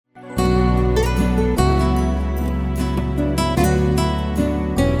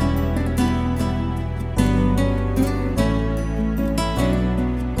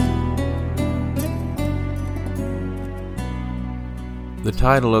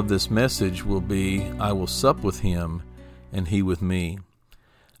title of this message will be, I Will Sup With Him and He With Me.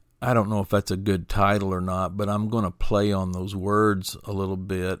 I don't know if that's a good title or not, but I'm going to play on those words a little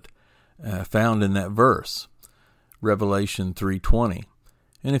bit found in that verse, Revelation 3:20.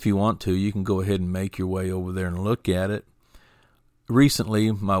 And if you want to, you can go ahead and make your way over there and look at it.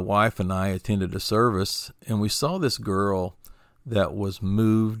 Recently, my wife and I attended a service, and we saw this girl that was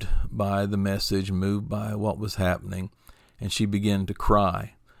moved by the message, moved by what was happening, and she began to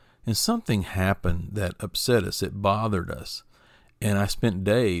cry. And something happened that upset us. It bothered us. And I spent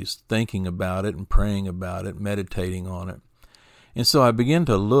days thinking about it and praying about it, meditating on it. And so I began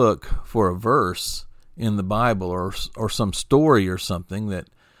to look for a verse in the Bible or some story or something that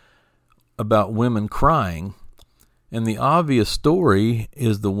about women crying. And the obvious story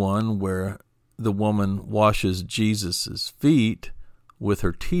is the one where the woman washes Jesus' feet with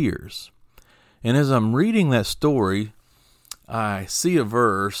her tears. And as I'm reading that story, I see a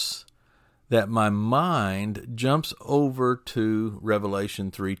verse that my mind jumps over to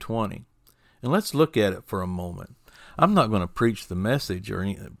Revelation 3:20. And let's look at it for a moment. I'm not going to preach the message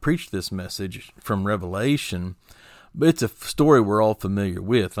or preach this message from Revelation, but it's a story we're all familiar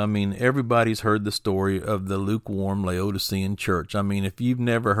with. I mean, everybody's heard the story of the lukewarm Laodicean church. I mean, if you've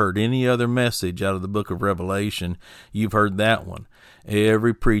never heard any other message out of the book of Revelation, you've heard that one.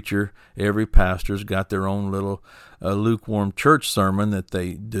 Every preacher, every pastor's got their own little lukewarm church sermon that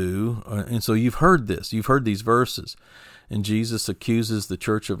they do. And so you've heard this. You've heard these verses. And Jesus accuses the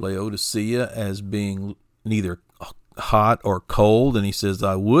church of Laodicea as being neither hot or cold. And he says,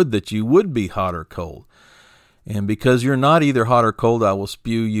 I would that you would be hot or cold. And because you're not either hot or cold, I will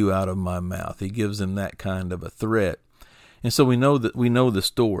spew you out of my mouth. He gives them that kind of a threat. And so we know the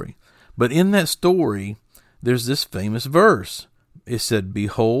story. But in that story, there's this famous verse. It said,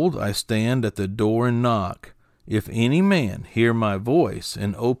 Behold, I stand at the door and knock. If any man hear my voice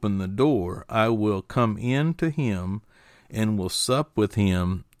and open the door, I will come in to him and will sup with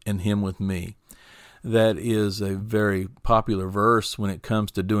him and him with me. That is a very popular verse when it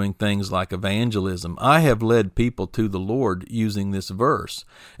comes to doing things like evangelism. I have led people to the Lord using this verse,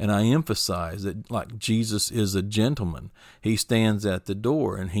 and I emphasize that like Jesus is a gentleman. He stands at the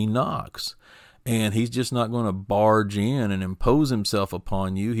door and he knocks. And he's just not going to barge in and impose himself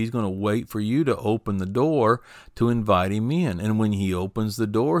upon you. He's going to wait for you to open the door to invite him in. And when he opens the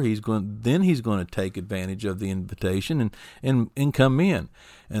door, he's going to take advantage of the invitation and come in.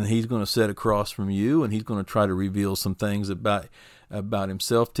 And he's going to sit across from you, and he's going to try to reveal some things about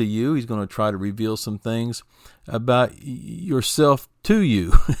himself to you. He's going to try to reveal some things about yourself to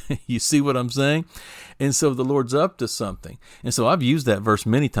you. You see what I'm saying? And so the Lord's up to something. And so I've used that verse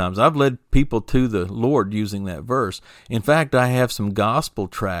many times. I've led people to the Lord using that verse. In fact, I have some gospel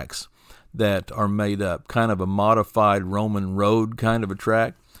tracts that are made up, kind of a modified Roman road kind of a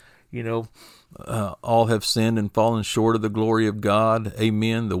tract. You know, all have sinned and fallen short of the glory of God.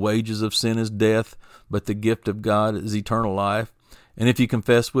 Amen. The wages of sin is death, but the gift of God is eternal life. And if you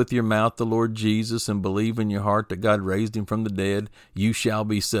confess with your mouth the Lord Jesus and believe in your heart that God raised him from the dead, you shall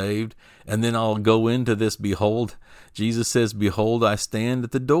be saved. And then I'll go into this, behold, Jesus says, Behold, I stand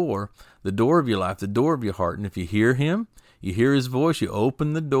at the door of your life, the door of your heart. And if you hear him, you hear his voice, you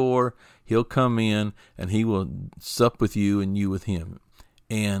open the door, he'll come in and he will sup with you and you with him.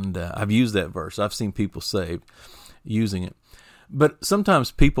 And I've used that verse. I've seen people saved using it. But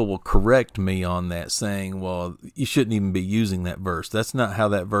sometimes people will correct me on that, saying, well, you shouldn't even be using that verse. That's not how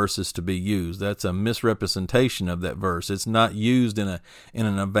that verse is to be used. That's a misrepresentation of that verse. It's not used in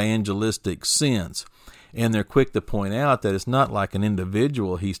an evangelistic sense. And they're quick to point out that it's not like an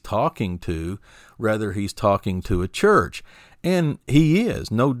individual he's talking to, rather he's talking to a church. And he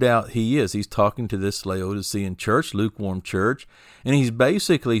is, no doubt he is. He's talking to this Laodicean church, lukewarm church, and he's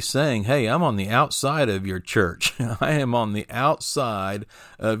basically saying, hey, I'm on the outside of your church. I am on the outside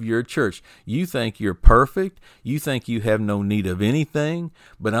of your church. You think you're perfect. You think you have no need of anything,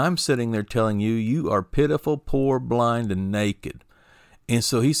 but I'm sitting there telling you, you are pitiful, poor, blind, and naked. And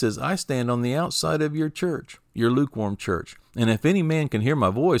so he says, I stand on the outside of your church, your lukewarm church. And if any man can hear my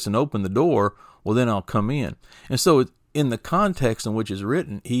voice and open the door, well, then I'll come in. And so in the context in which it's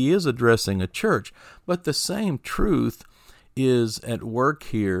written, he is addressing a church, but the same truth is at work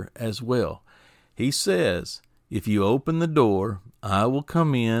here as well. He says, if you open the door, I will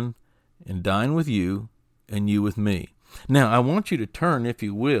come in and dine with you and you with me. Now, I want you to turn, if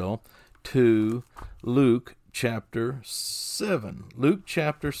you will, to Luke chapter 7. Luke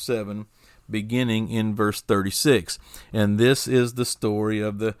chapter 7, beginning in verse 36. And this is the story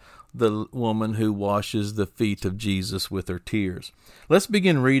of the woman who washes the feet of Jesus with her tears. Let's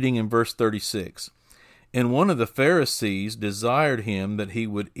begin reading in verse 36. And one of the Pharisees desired him that he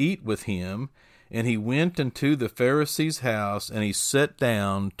would eat with him, and he went into the Pharisee's house, and he sat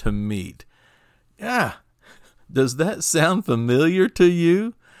down to meat. Yeah, does that sound familiar to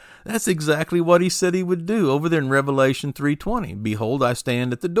you? That's exactly what he said he would do over there in Revelation 3:20. Behold, I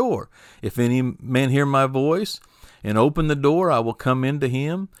stand at the door. If any man hear my voice and open the door, I will come into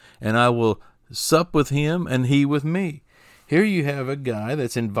him, and I will sup with him, and he with me. Here you have a guy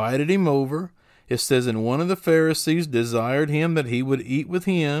that's invited him over. It says, and one of the Pharisees desired him that he would eat with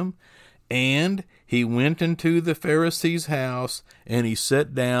him, and he went into the Pharisee's house, and he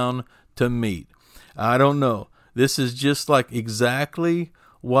sat down to meat. I don't know. This is just like exactly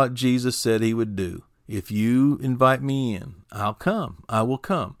what Jesus said he would do. If you invite me in, I'll come. I will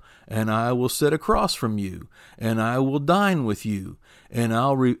come, and I will sit across from you, and I will dine with you, and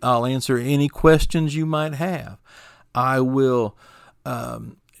I'll answer any questions you might have. I will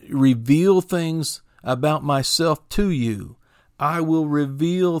reveal things about myself to you. I will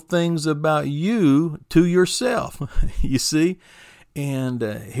reveal things about you to yourself. You see? And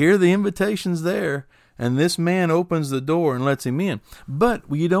here the invitation's there, and this man opens the door and lets him in. But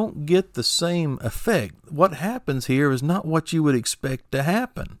you don't get the same effect. What happens here is not what you would expect to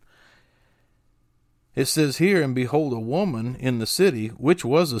happen. It says here, and behold, a woman in the city, which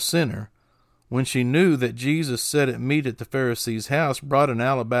was a sinner, when she knew that Jesus sat at meat at the Pharisee's house, brought an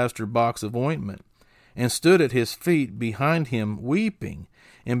alabaster box of ointment, and stood at his feet behind him, weeping,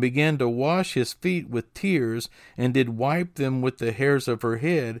 and began to wash his feet with tears, and did wipe them with the hairs of her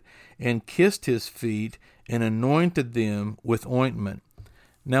head, and kissed his feet, and anointed them with ointment.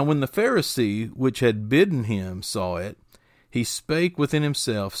 Now when the Pharisee which had bidden him saw it, he spake within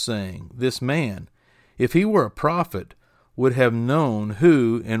himself, saying, This man, if he were a prophet, would have known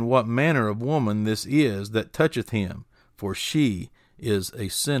who and what manner of woman this is that toucheth him, for she is a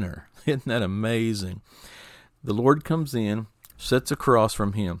sinner. Isn't that amazing? The Lord comes in, sits across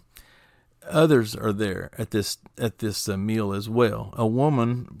from him. Others are there at this meal as well. A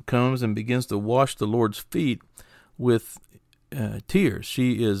woman comes and begins to wash the Lord's feet with tears.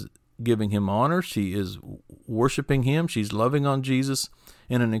 She is giving him honor. She is worshiping him. She's loving on Jesus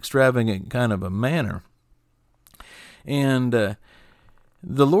in an extravagant kind of a manner. And the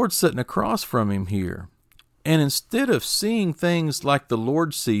Lord's sitting across from him here. And instead of seeing things like the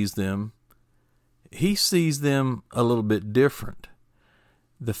Lord sees them, he sees them a little bit different.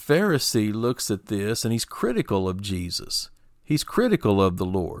 The Pharisee looks at this and he's critical of Jesus. He's critical of the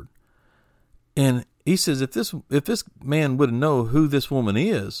Lord. And he says, if this man would know who this woman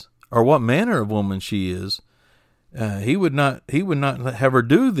is, or what manner of woman she is, he would not have her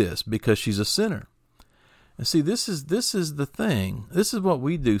do this because she's a sinner. And see, this is the thing. This is what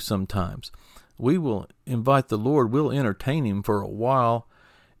we do sometimes. We will invite the Lord. We'll entertain him for a while.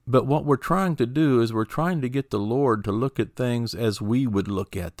 But what we're trying to do is we're trying to get the Lord to look at things as we would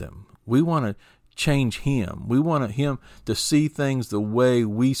look at them. We want to change him. We want him to see things the way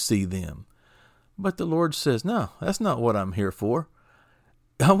we see them. But the Lord says, no, that's not what I'm here for.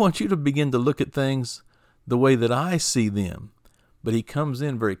 I want you to begin to look at things the way that I see them. But he comes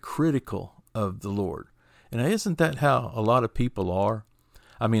in very critical of the Lord. And isn't that how a lot of people are?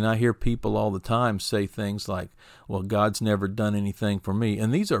 I mean, I hear people all the time say things like, well, God's never done anything for me.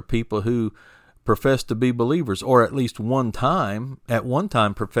 And these are people who profess to be believers, or at least at one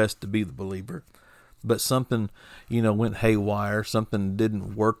time professed to be the believer. But something, went haywire. Something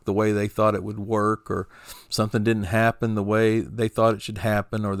didn't work the way they thought it would work, or something didn't happen the way they thought it should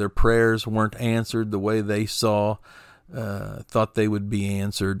happen, or their prayers weren't answered the way they thought they would be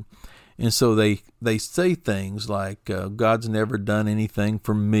answered. And so they say things like, God's never done anything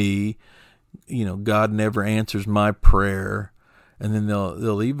for me. God never answers my prayer. And then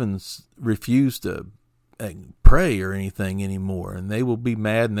they'll even refuse to pray or anything anymore. And they will be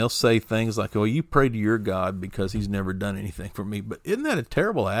mad and they'll say things like, well, you pray to your God because he's never done anything for me. But isn't that a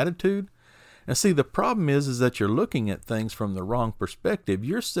terrible attitude? And see, the problem is that you're looking at things from the wrong perspective.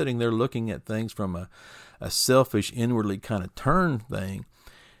 You're sitting there looking at things from a selfish, inwardly kind of turned thing.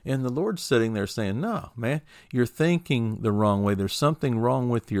 And the Lord's sitting there saying, no, man, you're thinking the wrong way. There's something wrong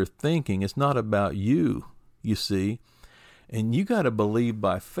with your thinking. It's not about you, you see. And you got to believe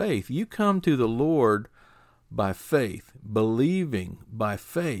by faith. You come to the Lord by faith, believing by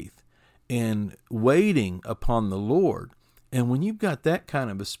faith, and waiting upon the Lord. And when you've got that kind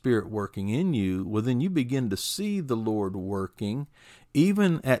of a spirit working in you, well, then you begin to see the Lord working,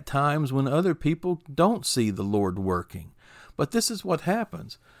 even at times when other people don't see the Lord working. But this is what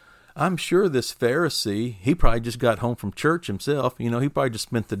happens. I'm sure this Pharisee, he probably just got home from church himself. He probably just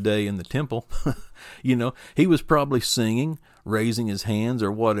spent the day in the temple. He was probably singing, raising his hands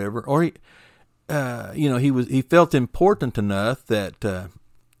or whatever. Or he felt important enough that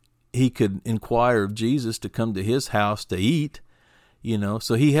he could inquire of Jesus to come to his house to eat.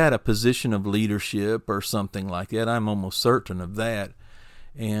 So he had a position of leadership or something like that. I'm almost certain of that.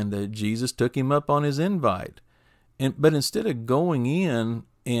 And Jesus took him up on his invite. But instead of going in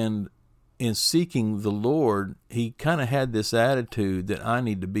and seeking the Lord, he kind of had this attitude that I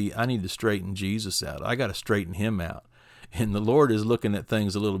need to straighten Jesus out. I got to straighten him out. And the Lord is looking at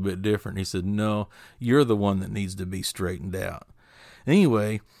things a little bit different. He said, no, you're the one that needs to be straightened out.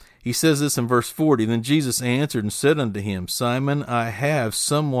 Anyway, he says this in verse 40, Then Jesus answered and said unto him, Simon, I have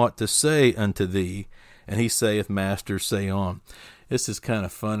somewhat to say unto thee. And he saith, Master, say on. This is kind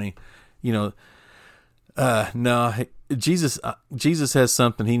of funny. Jesus has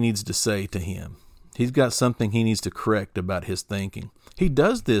something he needs to say to him. He's got something he needs to correct about his thinking. He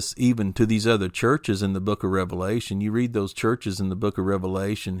does this even to these other churches in the book of Revelation. You read those churches in the book of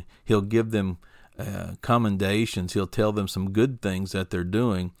Revelation, he'll give them commendations. He'll tell them some good things that they're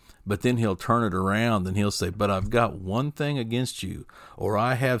doing, but then he'll turn it around and he'll say, but I've got one thing against you, or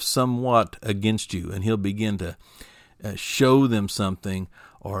I have somewhat against you. And he'll begin to show them something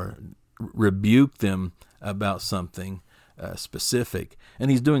or rebuke them about something specific. And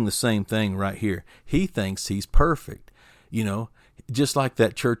he's doing the same thing right here. He thinks he's perfect, just like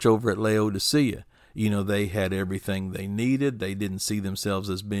that church over at Laodicea. They had everything they needed. They didn't see themselves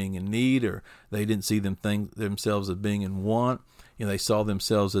as being in need, or they didn't see themselves as being in want. They saw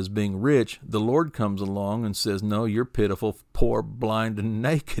themselves as being rich. The Lord comes along and says, no, you're pitiful, poor, blind, and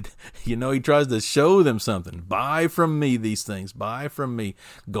naked. He tries to show them something. Buy from me these things. Buy from me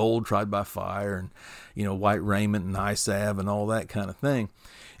gold tried by fire and, white raiment and eye salve and all that kind of thing.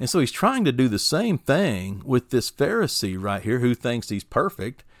 And so he's trying to do the same thing with this Pharisee right here who thinks he's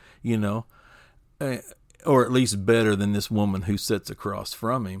perfect, or at least better than this woman who sits across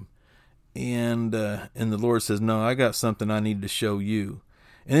from him. And the Lord says, no, I got something I need to show you.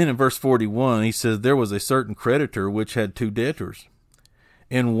 And then in verse 41, he says, there was a certain creditor which had 2 debtors,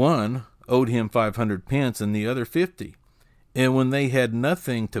 and one owed him 500 pence and the other 50. And when they had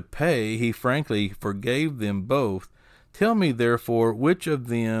nothing to pay, he frankly forgave them both. Tell me, therefore, which of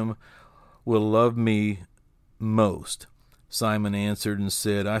them will love me most? Simon answered and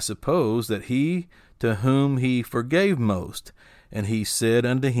said, I suppose that he to whom he forgave most. And he said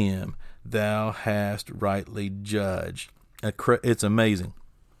unto him, Thou hast rightly judged. It's amazing.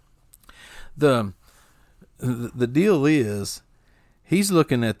 The deal is, he's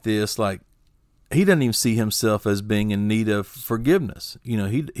looking at this like he doesn't even see himself as being in need of forgiveness.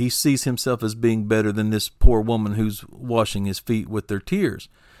 He sees himself as being better than this poor woman who's washing his feet with their tears.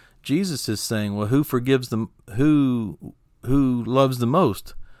 Jesus is saying, well, who forgives them? Who loves the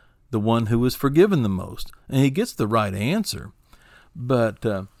most? The one who is forgiven the most. And he gets the right answer. But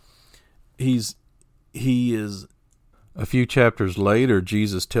he is, a few chapters later,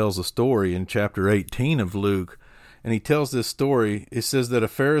 Jesus tells a story in chapter 18 of Luke, and he tells this story. It says that a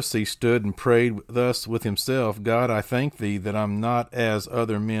Pharisee stood and prayed thus with himself, God, I thank thee that I'm not as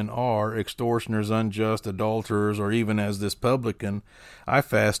other men are, extortioners, unjust, adulterers, or even as this publican. I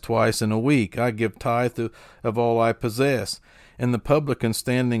fast twice in a week. I give tithe of all I possess. And the publican,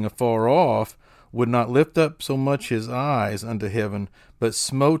 standing afar off, would not lift up so much his eyes unto heaven, but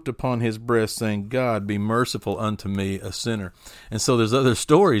smote upon his breast, saying, God, be merciful unto me, a sinner. And so there's other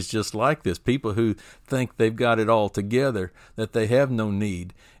stories just like this, people who think they've got it all together, that they have no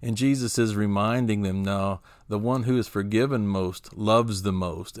need. And Jesus is reminding them, no, the one who is forgiven most loves the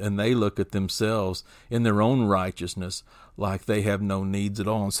most, and they look at themselves in their own righteousness like they have no needs at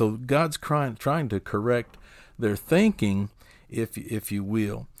all. And so God's trying to correct their thinking, if you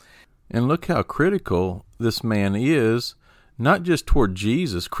will. And look how critical this man is, not just toward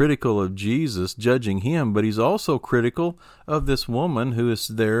Jesus, critical of Jesus, judging him, but he's also critical of this woman who is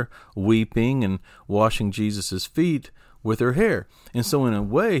there weeping and washing Jesus' feet with her hair. And so in a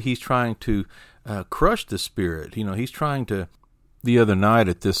way, he's trying to crush the spirit. He's trying to. The other night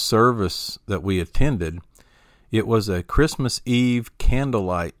at this service that we attended, it was a Christmas Eve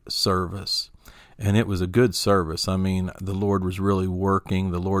candlelight service. And it was a good service. I mean, the Lord was really working.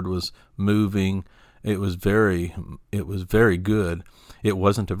 The Lord was moving. It was very good. It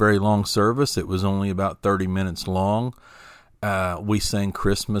wasn't a very long service. It was only about 30 minutes long. We sang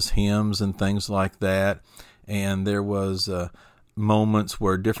Christmas hymns and things like that. And there was moments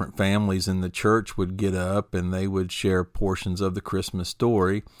where different families in the church would get up and they would share portions of the Christmas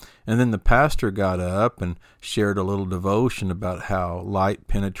story. And then the pastor got up and shared a little devotion about how light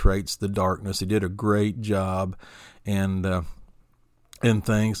penetrates the darkness. He did a great job. And and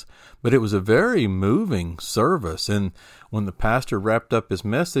things. But it was a very moving service. And when the pastor wrapped up his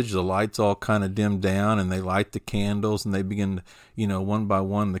message, the lights all kind of dimmed down, and they light the candles, and they begin, one by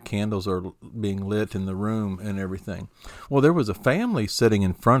one, the candles are being lit in the room and everything. Well, there was a family sitting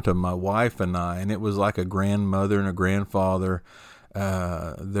in front of my wife and I, and it was like a grandmother and a grandfather,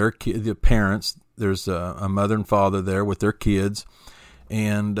 the parents. There's a mother and father there with their kids,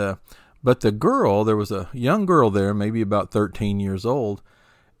 and but the girl, there was a young girl there, maybe about 13 years old,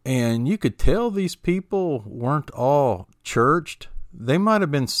 and you could tell these people weren't all churched. They might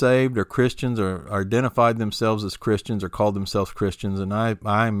have been saved or Christians or identified themselves as Christians or called themselves Christians, and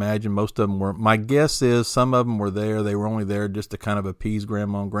I imagine most of them were. My guess is some of them were there. They were only there just to kind of appease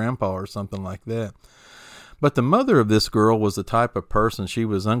grandma and grandpa or something like that. But the mother of this girl was the type of person, she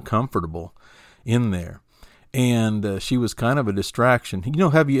was uncomfortable in there. And she was kind of a distraction.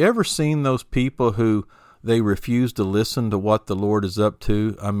 Have you ever seen those people who they refuse to listen to what the Lord is up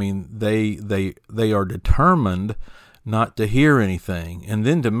to? I mean, they are determined not to hear anything. And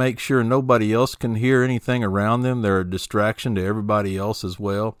then to make sure nobody else can hear anything around them, they're a distraction to everybody else as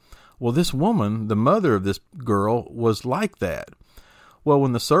well. Well, this woman, the mother of this girl, was like that. Well,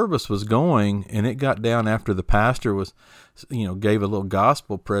 when the service was going and it got down after the pastor was, gave a little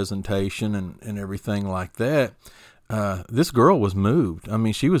gospel presentation and everything like that, this girl was moved. I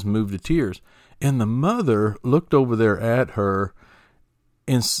mean, she was moved to tears. And the mother looked over there at her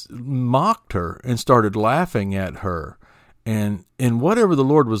and mocked her and started laughing at her. And whatever the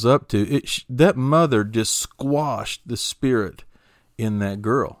Lord was up to, that mother just squashed the spirit in that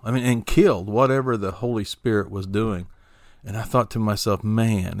girl. I mean, and killed whatever the Holy Spirit was doing. And I thought to myself,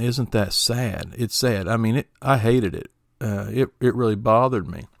 man, isn't that sad? It's sad. I mean, I hated it. It really bothered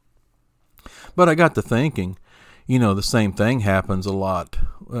me. But I got to thinking, the same thing happens a lot,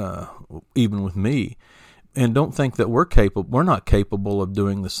 even with me. And don't think that we're not capable of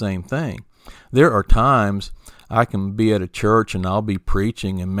doing the same thing. There are times I can be at a church and I'll be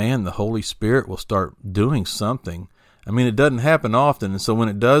preaching, and man, the Holy Spirit will start doing something. I mean, it doesn't happen often, and so when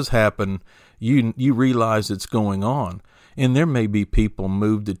it does happen, you realize it's going on. And there may be people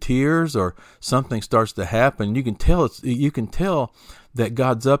moved to tears, or something starts to happen. You can tell that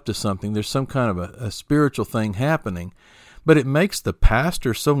God's up to something. There's some kind of a spiritual thing happening. But it makes the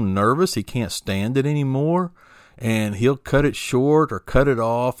pastor so nervous he can't stand it anymore, and he'll cut it short or cut it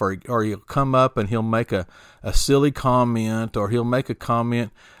off, or he'll come up and he'll make a silly comment, or he'll make a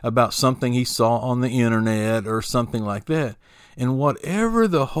comment about something he saw on the internet or something like that. And whatever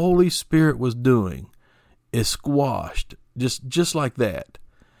the Holy Spirit was doing is squashed just like that,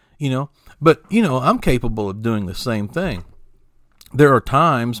 But, I'm capable of doing the same thing. There are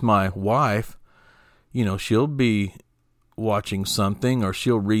times my wife, she'll be watching something, or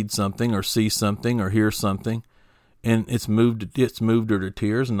she'll read something, or see something, or hear something, and it's moved her to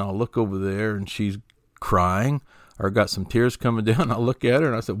tears, and I'll look over there and she's crying or got some tears coming down. I'll look at her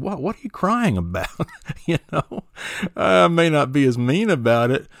and I said, what are you crying about? I may not be as mean about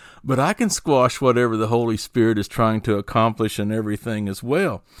it, but I can squash whatever the Holy Spirit is trying to accomplish and everything as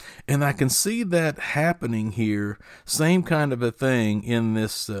well. And I can see that happening here, same kind of a thing in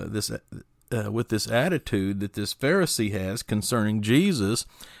this with this attitude that this Pharisee has concerning Jesus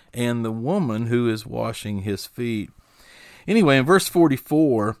and the woman who is washing his feet. Anyway, in verse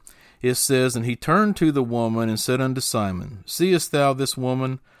 44, it says, And he turned to the woman and said unto Simon, Seest thou this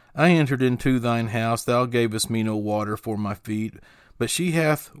woman? I entered into thine house, thou gavest me no water for my feet, but she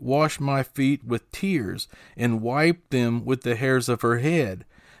hath washed my feet with tears, and wiped them with the hairs of her head.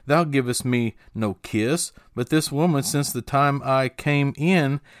 Thou givest me no kiss, but this woman, since the time I came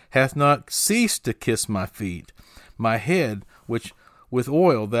in, hath not ceased to kiss my feet. My head, which with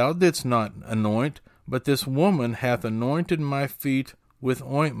oil thou didst not anoint, but this woman hath anointed my feet with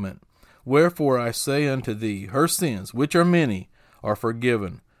ointment. Wherefore I say unto thee, her sins, which are many, are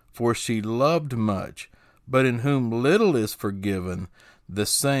forgiven, for she loved much. But in whom little is forgiven, the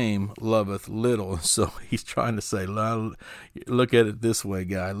same loveth little. So he's trying to say, look at it this way,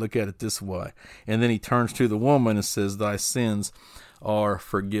 guy. Look at it this way. And then he turns to the woman and says, thy sins are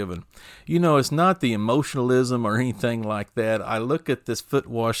forgiven. It's not the emotionalism or anything like that. I look at this foot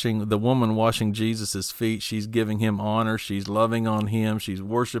washing, the woman washing Jesus' feet. She's giving him honor. She's loving on him. She's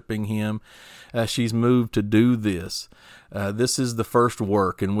worshiping him. She's moved to do this. This is the first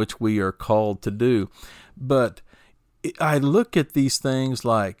work in which we are called to do. But I look at these things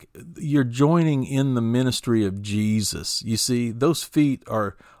like you're joining in the ministry of Jesus. You see, those feet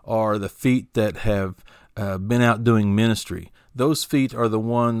are the feet that have been out doing ministry. Those feet are the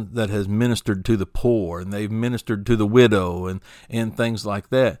one that has ministered to the poor, and they've ministered to the widow and things like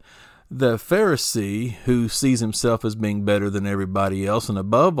that. The Pharisee, who sees himself as being better than everybody else, and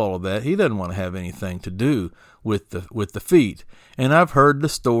above all of that, he doesn't want to have anything to do with the feet. And I've heard the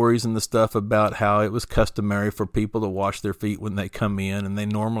stories and the stuff about how it was customary for people to wash their feet when they come in, and they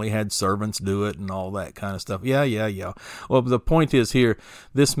normally had servants do it and all that kind of stuff. Yeah. Well, the point is here,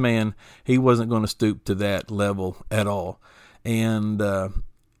 this man, he wasn't going to stoop to that level at all. And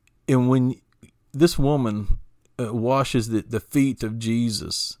when this woman washes the feet of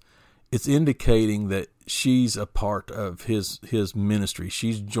Jesus, it's indicating that she's a part of his ministry.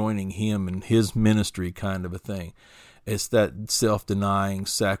 She's joining him in his ministry, kind of a thing. It's that self-denying,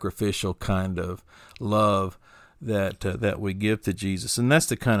 sacrificial kind of love that we give to Jesus. And that's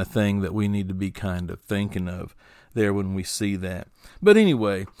the kind of thing that we need to be kind of thinking of there when we see that. But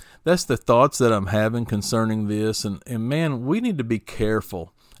anyway, that's the thoughts that I'm having concerning this. And man, we need to be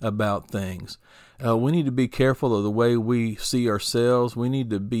careful about things. We need to be careful of the way we see ourselves. We need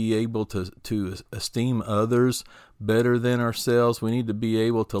to be able to esteem others better than ourselves. We need to be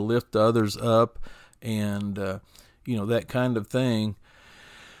able to lift others up and, that kind of thing.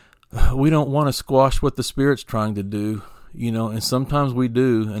 We don't want to squash what the Spirit's trying to do, and sometimes we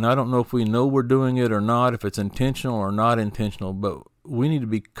do. And I don't know if we know we're doing it or not, if it's intentional or not intentional, but we need to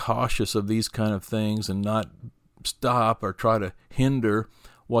be cautious of these kind of things and not stop or try to hinder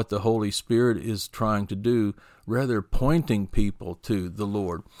what the Holy Spirit is trying to do, rather pointing people to the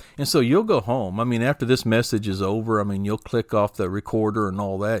Lord. And so you'll go home. After this message is over, you'll click off the recorder and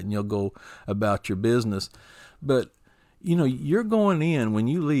all that, and you'll go about your business. But, you're going in, when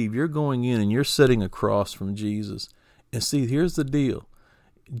you leave, you're going in and you're sitting across from Jesus. And see, here's the deal.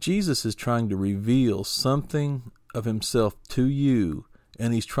 Jesus is trying to reveal something of himself to you,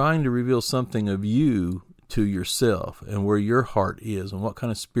 and he's trying to reveal something of you to yourself, and where your heart is and what kind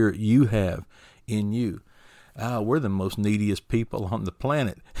of spirit you have in you. We're the most neediest people on the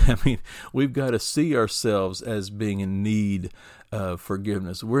planet. We've got to see ourselves as being in need of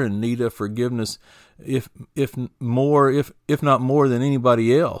forgiveness. We're in need of forgiveness, if not more than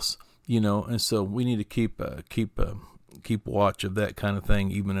anybody else, and so we need to keep watch of that kind of thing,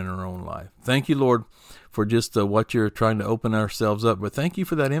 even in our own life. Thank you, Lord, for just what you're trying to open ourselves up. But thank you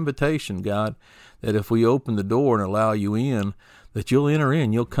for that invitation, God, that if we open the door and allow you in, that you'll enter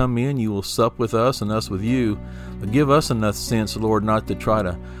in, you'll come in, you will sup with us and us with you. But give us enough sense, Lord, not to try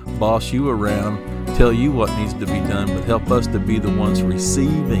to boss you around, tell you what needs to be done, but help us to be the ones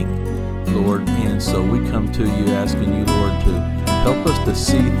receiving, Lord. And so we come to you asking you, Lord, to help us to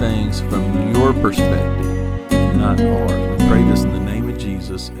see things from your perspective, not ours. We pray this in the name of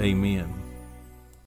Jesus. Amen.